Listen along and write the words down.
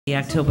The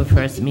October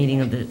 1st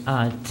meeting of the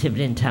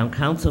Tiverton Town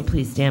Council.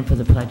 Please stand for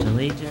the Pledge of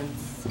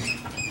Allegiance.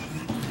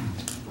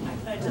 I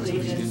pledge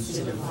allegiance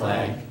to the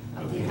flag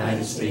of the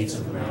United States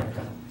of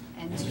America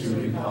and to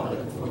the republic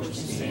for which it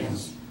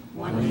stands,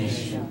 one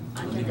nation,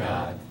 under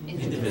God,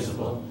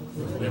 indivisible,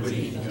 with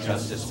liberty and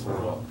justice for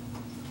all.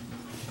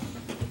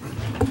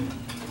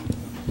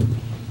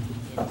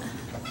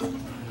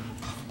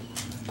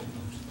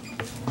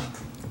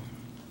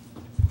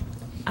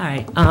 All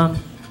right,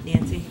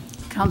 Nancy.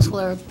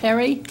 Councilor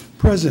Perry?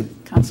 Present.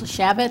 Councilor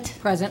Shabbat?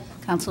 Present.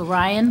 Councilor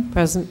Ryan?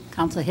 Present.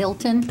 Councilor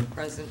Hilton?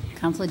 Present.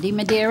 Councilor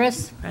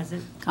DeMedeiros?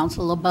 Present.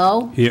 Councilor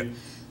LeBeau? Here.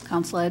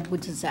 Councilor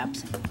Edwards is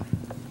absent.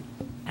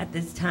 At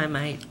this time,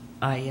 I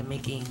am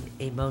making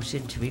a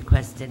motion to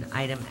request an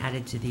item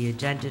added to the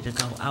agenda to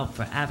go out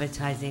for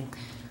advertising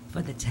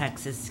for the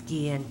Texas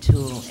Scan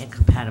Tool and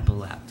Compatible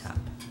Laptop.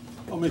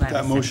 I'll make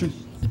that motion.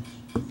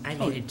 I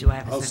need it. Do I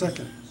have a I'll second?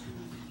 second.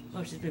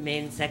 Motion's been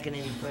made and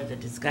seconded. Any further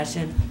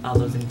discussion? All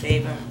those in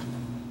favor?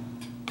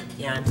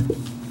 Jan?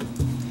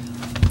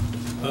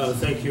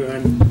 Thank you.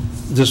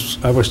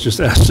 I was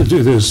just asked to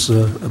do this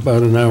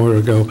about an hour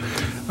ago.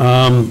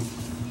 I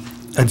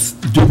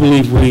do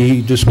believe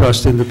we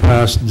discussed in the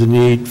past the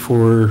need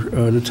for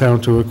the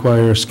town to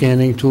acquire a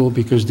scanning tool,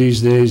 because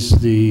these days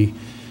the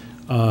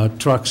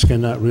trucks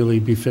cannot really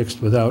be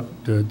fixed without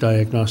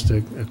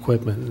diagnostic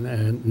equipment,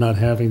 and not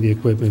having the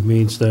equipment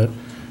means that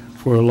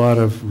for a lot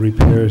of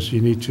repairs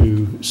you need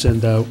to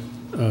send out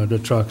the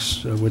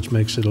trucks, which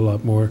makes it a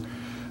lot more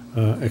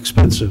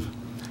expensive.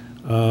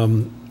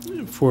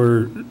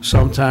 For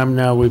some time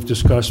now, we've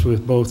discussed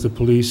with both the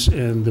police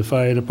and the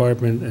fire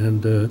department,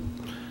 and the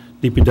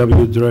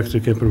DPW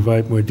director can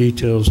provide more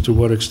details to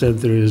what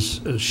extent there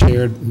is a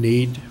shared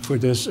need for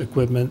this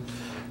equipment,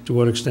 to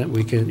what extent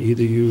we can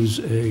either use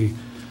a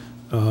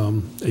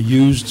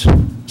used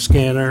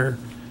scanner,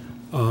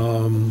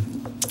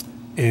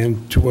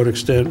 and to what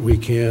extent we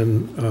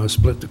can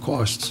split the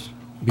costs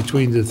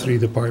between the three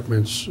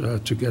departments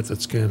to get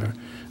that scanner.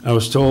 I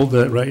was told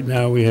that right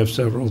now we have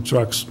several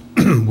trucks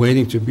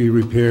waiting to be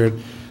repaired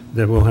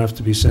that will have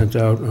to be sent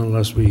out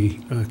unless we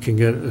can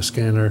get a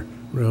scanner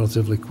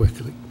relatively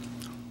quickly.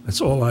 That's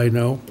all I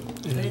know.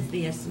 What is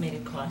the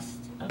estimated cost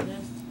of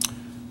this?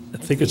 I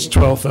think it's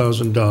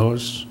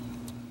 $12,000.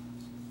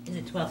 Is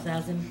it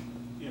 12,000?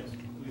 Yes,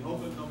 we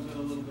hope it comes in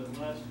a little bit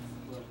less,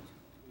 but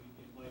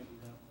it might be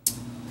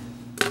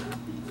that.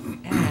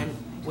 And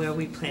where are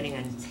we planning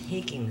on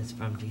taking this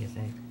from, do you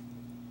think?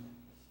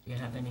 Do you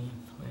have any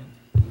plan?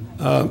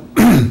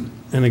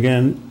 And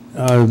again,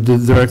 the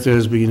director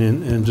has been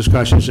in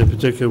discussions, in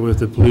particular with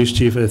the police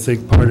chief. I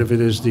think part of it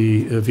is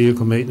the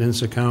vehicle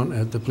maintenance account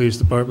at the police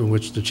department,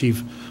 which the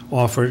chief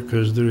offered,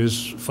 because there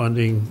is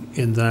funding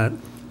in that,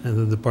 and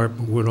the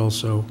department would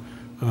also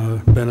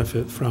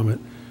benefit from it.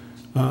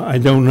 I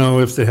don't know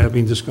if they're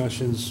having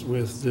discussions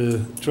with the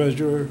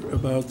treasurer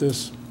about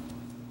this.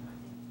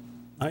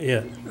 Not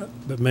yet,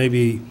 but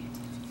maybe.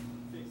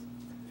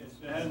 Yes,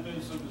 there has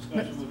been some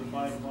discussion with the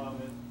fire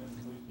department.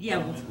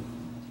 Yeah,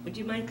 would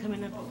you mind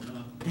coming up?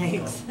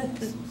 Thanks.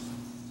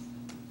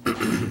 Good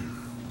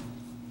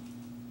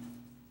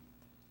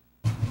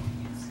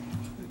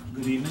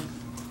evening.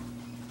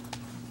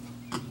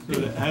 So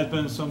there has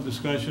been some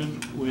discussion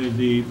with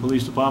the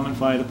police department,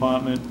 fire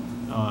department,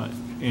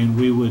 and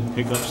we would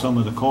pick up some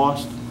of the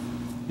cost.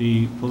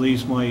 The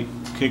police might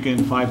kick in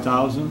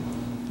 $5,000,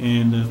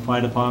 and the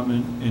fire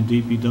department and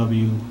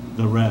DPW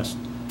the rest.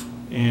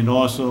 And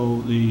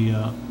also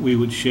we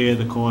would share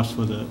the cost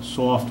for the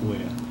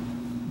software.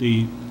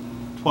 The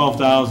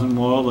 $12,000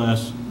 more or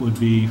less would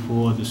be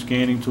for the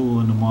scanning tool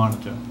and the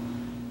monitor.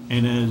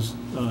 And as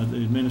the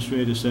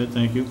administrator said,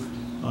 thank you,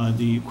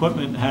 the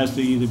equipment has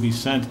to either be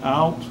sent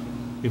out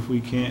if we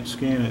can't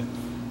scan it.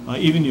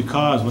 Even your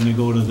cars, when they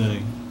go to the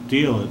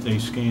dealer, they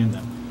scan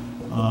them.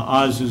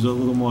 Ours is a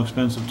little more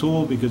expensive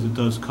tool because it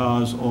does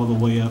cars all the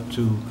way up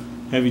to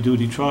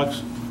heavy-duty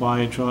trucks,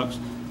 fire trucks,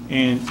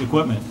 and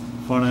equipment,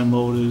 front-end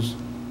loaders,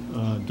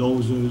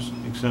 dozers,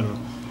 etc.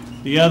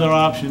 The other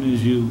option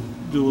is you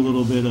do a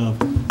little bit of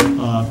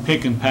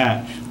pick and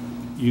patch.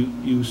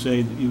 You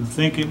say that you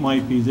think it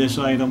might be this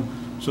item,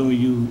 so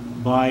you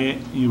buy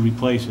it, you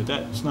replace it.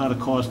 That's not a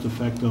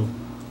cost-effective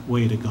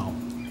way to go.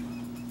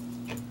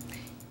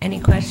 Any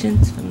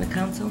questions from the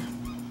council?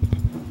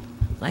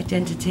 Like to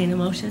entertain a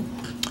motion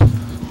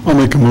I'll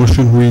make a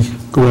motion. We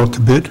go out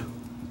to bid.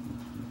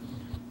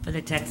 for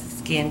the Texas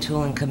Scan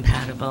Tool and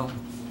Compatible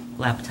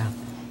Laptop?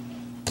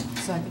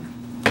 Second.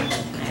 I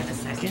have a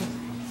second.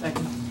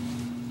 Second.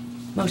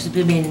 Motion's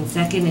been made in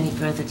second. Any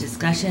further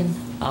discussion?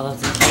 All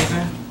those in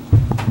favor?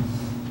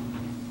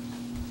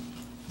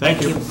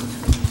 Thank you.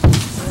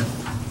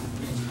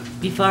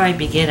 Before I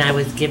begin, I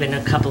was given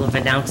a couple of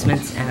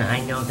announcements, and I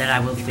know that I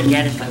will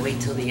forget if I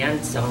wait till the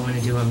end, so I'm going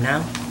to do them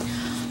now.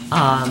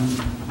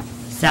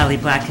 Sally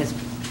Black has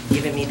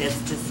given me this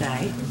to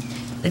say.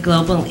 The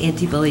Global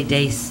Anti-Bully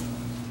Day is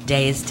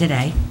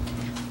today,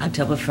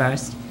 October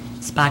 1st.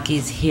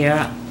 Sparky's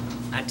here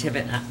at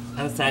Tiverton,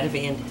 outside of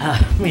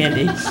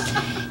Randy,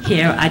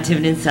 here at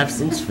Tiverton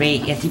Substance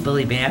Free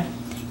Anti-Bully Bear.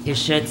 Your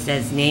shirt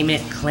says, "Name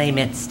it, claim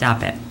it,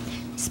 stop it."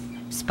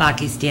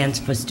 Sparky stands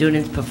for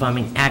Students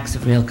Performing Acts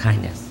of Real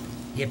Kindness.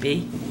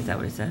 Yippee? Is that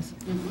what it says?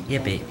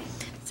 Yippee.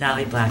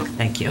 Sally Black,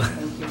 thank you.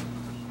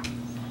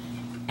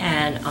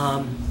 And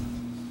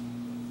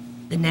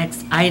the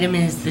next item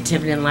is the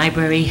Tiverton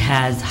Library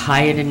has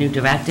hired a new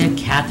director,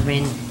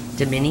 Catherine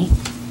Domini.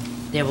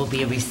 There will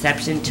be a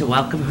reception to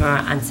welcome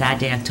her on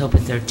Saturday, October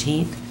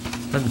 13th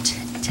from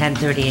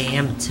 10:30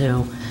 a.m.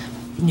 to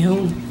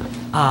noon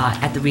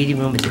at the reading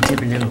room at the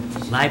Tiverton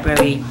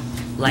Library.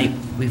 Light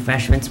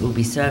refreshments will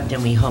be served,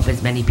 and we hope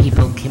as many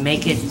people can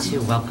make it to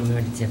welcome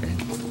her to Tiverton.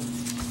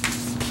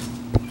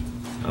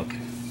 Okay.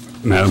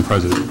 Madam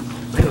President.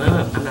 Wait,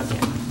 I'm not there.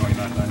 Oh, you're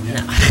not done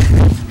yet?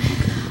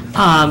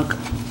 No.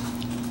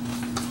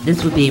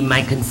 This would be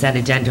my consent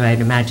agenda,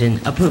 I'd imagine.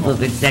 Approval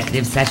of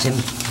executive session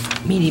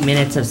meeting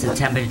minutes of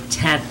September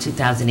 10th,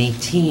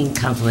 2018.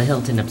 Councilor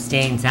Hilton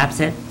abstains,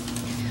 absent.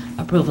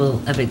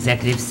 Approval of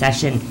executive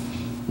session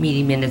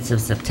meeting minutes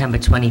of September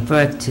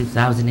 21st,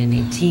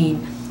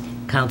 2018.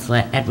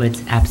 Councilor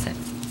Edwards, absent.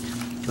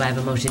 Do I have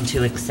a motion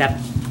to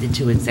accept the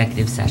 2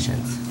 executive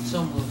sessions?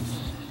 So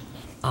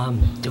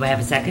moved. Do I have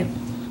a second?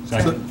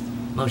 Second.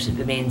 Motion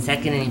been made and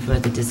second. Any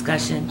further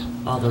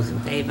discussion? All those in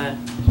favor?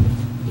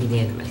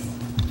 Unanimous.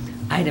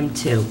 Item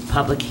 2,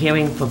 public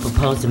hearing for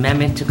proposed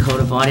amendment to Code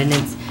of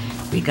Ordinance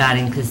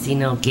regarding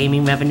casino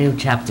gaming revenue,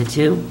 Chapter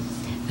 2,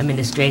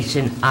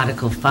 Administration,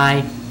 Article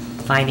 5,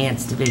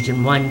 Finance,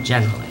 Division 1,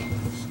 generally.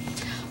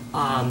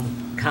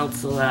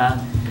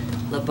 Councilor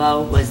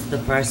LeBeau was the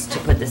first to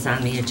put this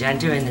on the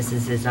agenda, and this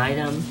is his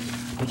item.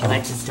 Would you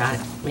like to start,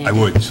 Randy? I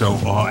would. So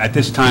at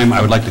this time,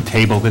 I would like to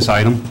table this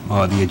item,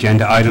 the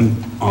agenda item,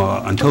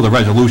 until the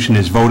resolution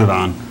is voted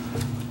on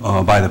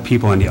by the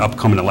people in the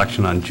upcoming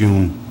election on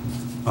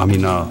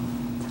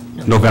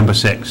November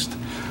 6th.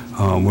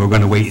 We're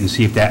going to wait and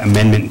see if that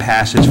amendment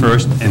passes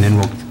first, and then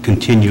we'll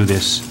continue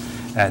this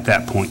at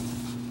that point.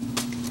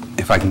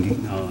 If I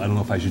can, I don't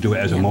know if I should do it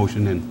as a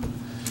motion and...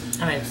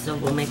 All right, so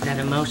we'll make that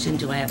a motion.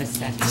 Do I have a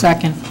second?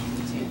 Second.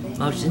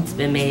 Motion's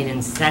been made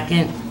in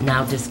second.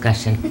 Now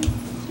discussion.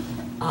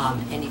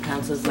 Any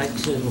councilors like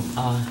to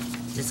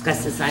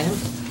discuss this item?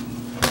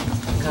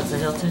 Councilor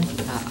Hilton?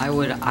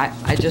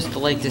 I just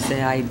like to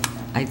say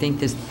I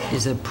think this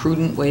is a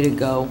prudent way to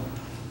go.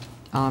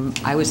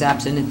 I was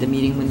absent at the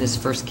meeting when this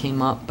first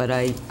came up, but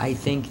I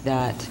think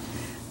that,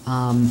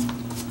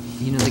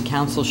 the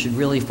council should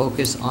really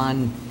focus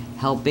on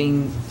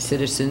helping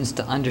citizens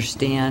to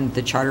understand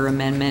the charter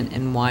amendment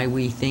and why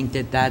we think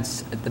that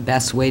that's the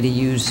best way to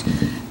use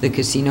the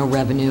casino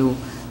revenue.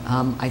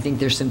 I think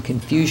there's some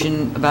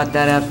confusion about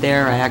that out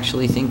there. I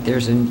actually think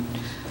there's a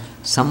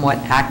somewhat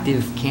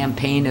active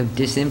campaign of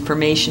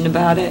disinformation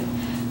about it.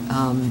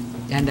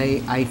 And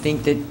I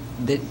think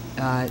that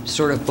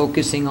sort of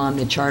focusing on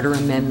the charter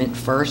amendment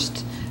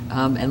first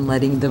and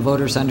letting the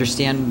voters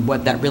understand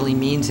what that really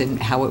means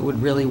and how it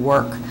would really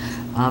work.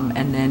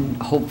 And then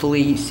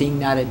hopefully seeing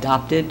that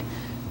adopted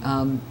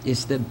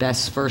is the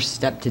best first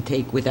step to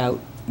take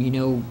without,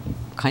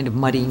 kind of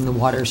muddying the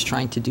waters,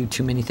 trying to do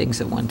too many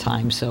things at one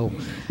time. So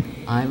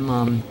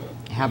I'm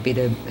happy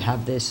to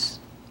have this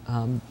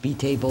be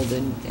tabled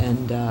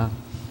and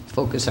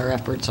focus our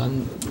efforts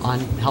on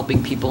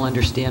helping people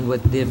understand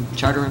what the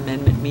charter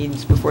amendment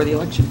means before the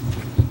election.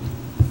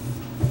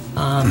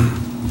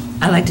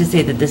 I like to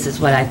say that this is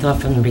what I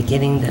thought from the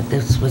beginning, that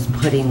this was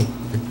putting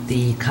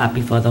the cart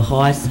before the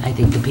horse. I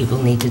think the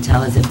people need to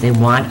tell us if they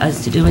want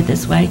us to do it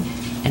this way,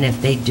 and if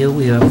they do,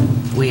 we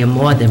are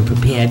more than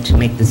prepared to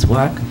make this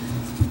work.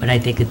 But I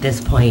think at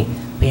this point,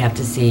 we have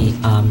to see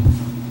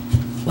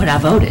what our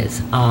vote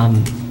is.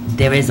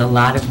 There is a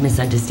lot of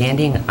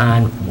misunderstanding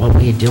on what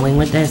we are doing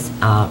with this,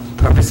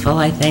 purposeful,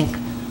 I think.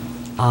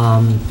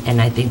 And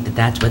I think that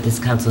that's what this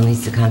council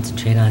needs to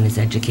concentrate on, is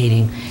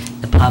educating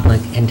the public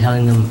and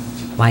telling them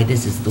why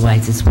this is the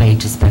wisest way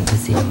to spend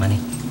casino money.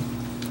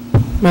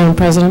 Madam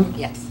President?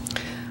 Yes.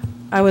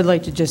 I would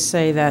like to just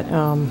say that,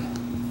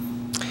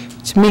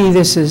 to me,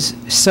 this is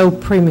so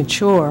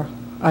premature.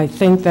 I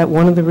think that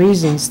one of the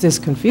reasons this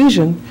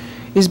confusion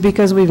is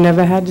because we've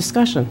never had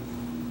discussion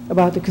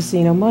about the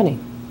casino money,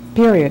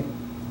 period,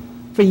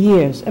 for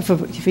years,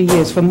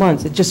 for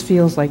months. It just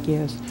feels like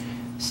years.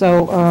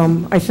 So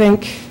I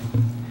think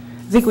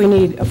we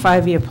need a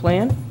 5-year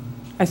plan.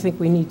 I think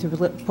we need to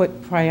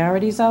put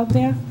priorities out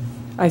there.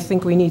 I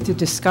think we need to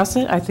discuss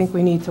it. I think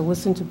we need to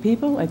listen to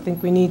people. I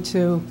think we need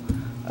to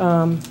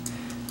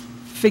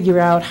figure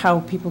out how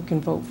people can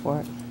vote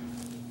for it.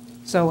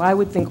 So I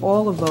would think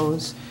all of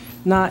those,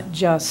 not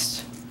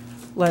just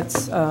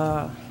let's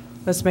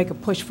make a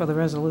push for the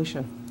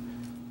resolution,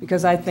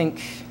 because I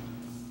think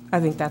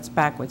that's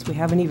backwards. We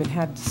haven't even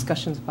had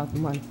discussions about the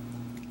money.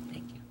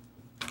 Thank you.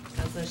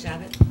 Councilor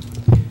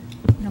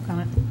Shabbat? No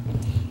comment.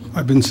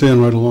 I've been saying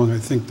right along, I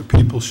think the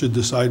people should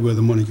decide where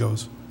the money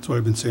goes. That's what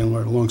I've been saying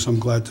right along, so I'm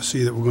glad to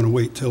see that we're going to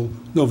wait till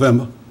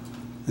November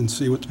and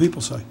see what the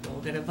people say. Well,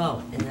 we're going to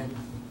vote, and then...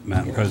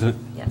 Madam President?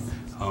 Yes.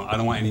 I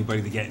don't want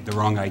anybody to get the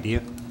wrong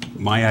idea.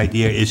 My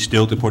idea is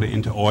still to put it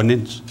into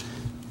ordinance,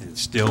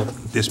 still,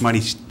 this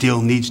money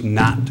still needs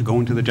not to go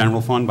into the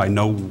general fund by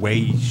no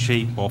way,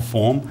 shape, or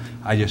form.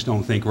 I just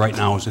don't think right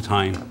now is the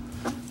time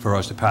for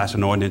us to pass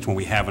an ordinance when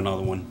we have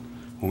another one,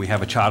 when we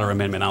have a charter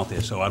amendment out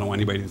there. So I don't want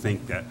anybody to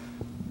think that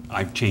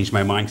I've changed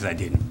my mind, because I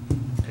didn't.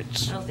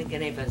 I don't think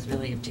any of us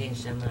really have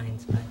changed our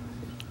minds, but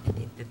I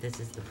think that this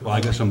is the. Well, I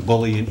got some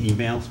bullying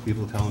emails,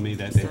 people telling me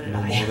that they So did know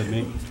I. more than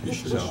me.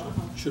 So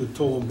Should have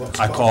told them about.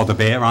 I called the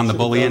bear on the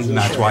bullying, and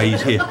that's why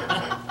he's here.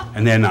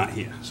 And they're not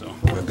here, so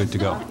we're good to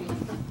go.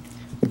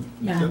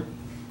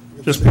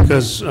 Just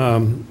because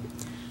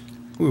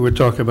we were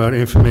talking about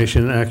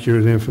information,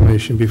 accurate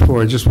information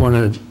before, I just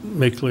want to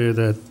make clear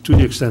that to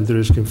the extent there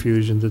is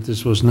confusion, that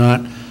this was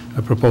not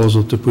a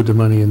proposal to put the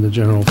money in the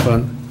general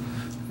fund.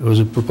 It was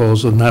a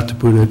proposal not to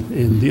put it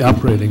in the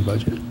operating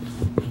budget.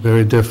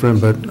 Very different,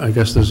 but I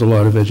guess there's a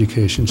lot of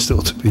education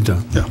still to be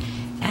done. Yeah.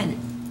 And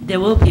there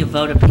will be a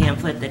voter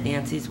pamphlet that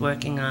Nancy's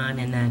working on,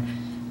 and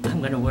that I'm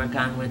going to work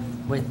on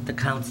with the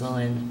council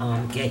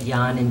and get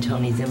Jan and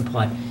Tony's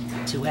input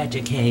to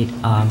educate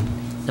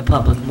the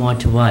public more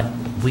to what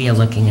we are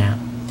looking at.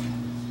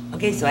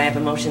 Okay, so I have a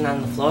motion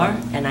on the floor,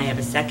 and I have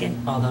a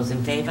second. All those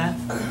in favor?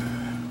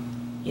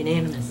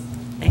 Unanimous.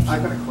 Thank you.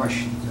 I've got a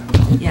question.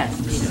 Yes,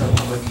 This is Peter. a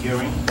public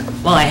hearing.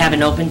 Well, I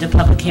haven't opened a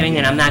public hearing,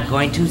 and I'm not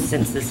going to,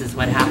 since this is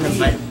what happened,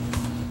 but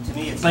To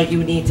me, it's...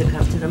 you need to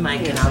come to the mic,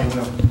 and Yes, I I'll,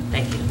 will.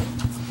 thank you.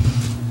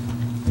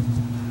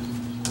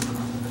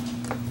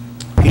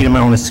 Peter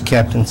Melnis,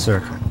 Captain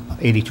Circle,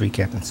 83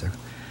 Captain Circle.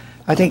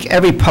 I think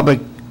every public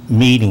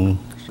meeting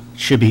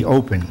should be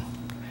open.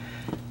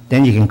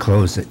 Then you can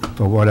close it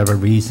for whatever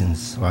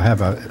reasons, or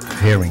have a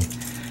hearing.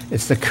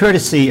 It's the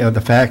courtesy of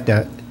the fact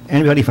that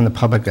anybody from the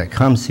public that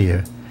comes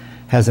here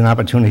has an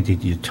opportunity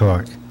to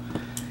talk.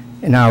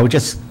 And now,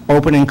 just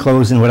open and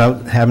closing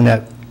without having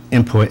that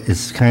input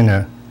is kind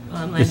of... Well,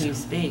 I'm letting you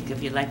speak.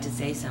 If you'd like to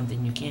say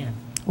something, you can.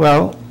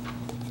 Well,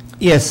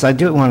 yes, I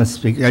do want to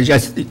speak.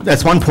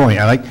 That's one point.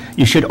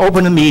 You should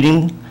open a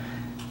meeting,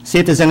 see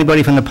if there's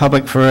anybody from the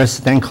public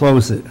first, then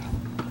close it.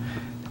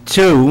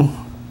 Two,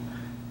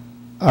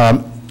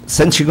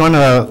 since you're going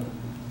to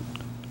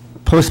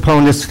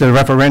postpone this to the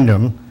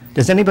referendum,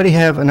 does anybody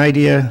have an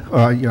idea, or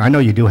I know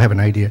you do have an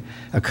idea,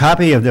 a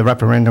copy of the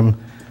referendum?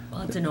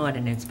 Well, it's an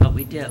ordinance, but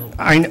we do.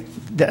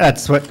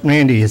 That's what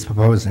Randy is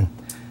proposing.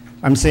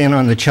 I'm saying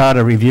on the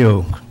charter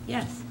review.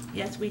 Yes,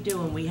 yes, we do,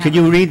 and we have. Could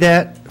you read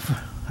that?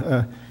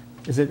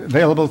 Is it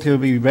available to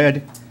be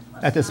read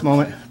at this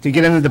moment, to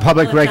get into the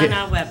public Well, it's record?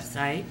 on our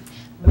website.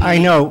 I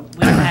know.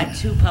 We've had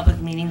 2 public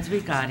meetings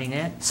regarding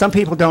it. Some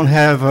people don't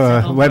have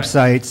Several work-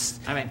 websites,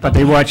 All right, but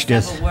they we had watch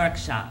this. several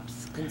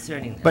workshops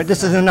concerning this. But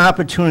this is so- an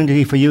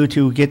opportunity for you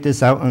to get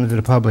this out into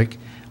the public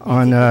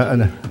on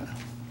the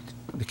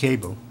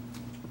cable.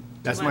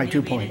 That's You my want me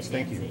 2 to read points. it,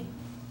 Thank you. Nancy?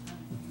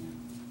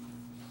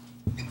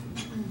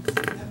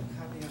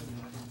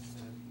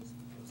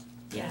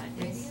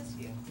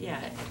 Yeah,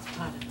 it's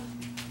part of it.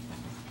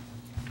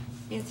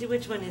 Nancy,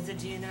 which one is it,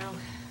 do you know?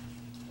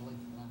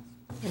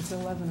 It's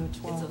 11 or It's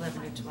 12.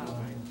 11 or 12,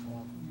 right?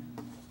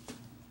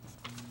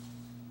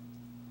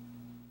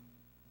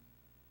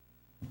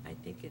 I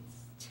think it's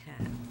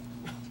 10.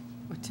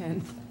 Or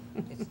 10.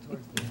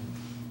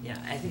 Yeah,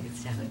 I think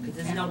it's 10, because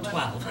there's no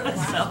 12,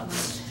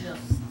 so.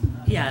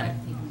 Yeah,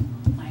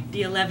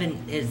 the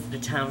 11 is the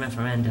town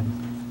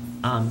referendum.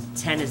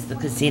 10 is the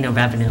casino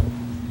revenue.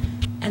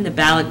 And the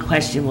ballot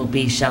question will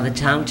be, shall the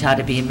town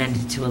charter be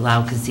amended to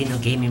allow casino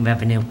gaming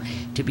revenue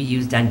to be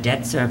used on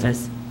debt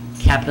service,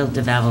 capital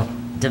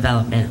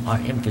development, or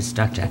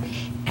infrastructure,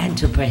 and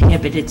to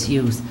prohibit its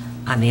use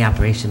on the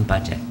operation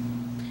budget?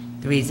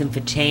 The reason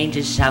for change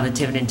is, shall the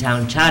Tiverton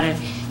Town Charter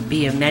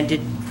be amended?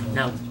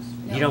 No,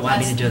 you don't want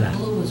me to do that?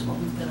 Blue is what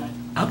we've got on.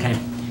 Okay,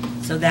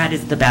 so that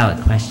is the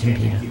ballot question,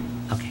 Peter.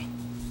 Okay.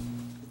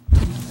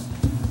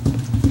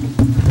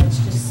 Let's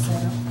just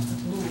set up the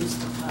blue is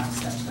the class,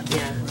 that's what.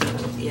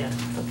 Yeah,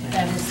 okay.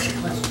 That is the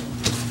question.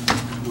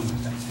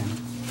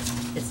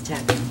 It's 10.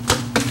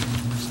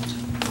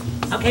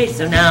 Okay,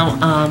 so now,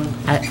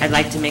 I'd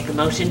like to make a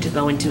motion to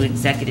go into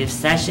executive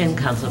session.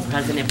 Council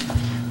President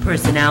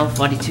Personnel,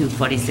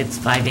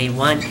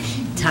 42465A1,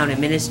 Town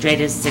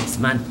Administrators,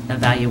 6-month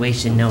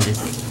evaluation notice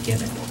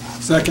given.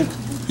 Second?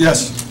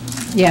 Yes.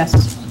 Yes.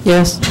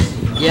 Yes.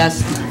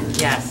 Yes.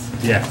 Yes.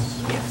 Yes.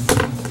 Yes.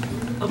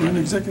 We're in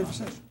executive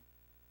session.